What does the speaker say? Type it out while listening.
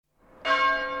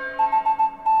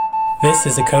This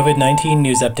is a COVID-19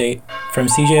 news update from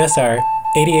CJSR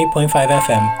 88.5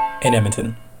 FM in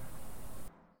Edmonton.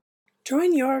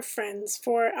 Join your friends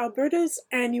for Alberta's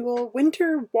annual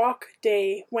Winter Walk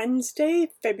Day, Wednesday,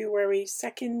 February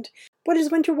 2nd. What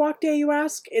is Winter Walk Day, you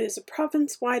ask? It is a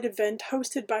province-wide event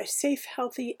hosted by safe,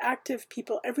 healthy, active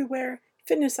people everywhere,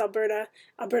 Fitness Alberta,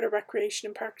 Alberta Recreation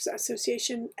and Parks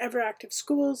Association, Everactive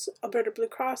Schools, Alberta Blue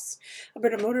Cross,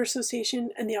 Alberta Motor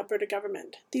Association, and the Alberta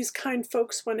Government. These kind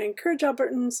folks want to encourage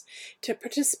Albertans to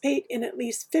participate in at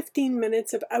least 15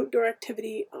 minutes of outdoor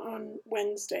activity on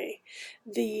Wednesday.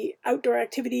 The outdoor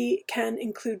activity can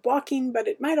include walking, but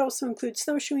it might also include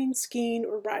snowshoeing, skiing,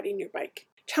 or riding your bike.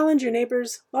 Challenge your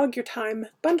neighbors, log your time,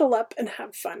 bundle up, and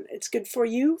have fun. It's good for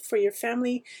you, for your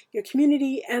family, your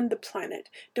community, and the planet.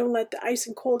 Don't let the ice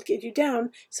and cold get you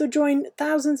down, so join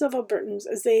thousands of Albertans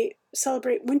as they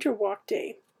celebrate Winter Walk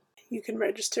Day. You can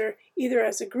register either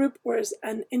as a group or as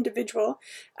an individual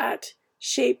at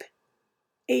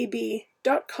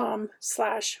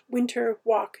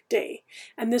shapeab.com/winterwalkday.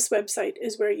 And this website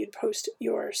is where you'd post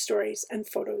your stories and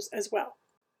photos as well.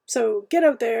 So get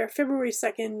out there, February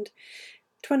 2nd,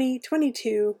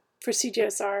 2022 for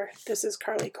CJSR. This is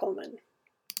Carly Coleman.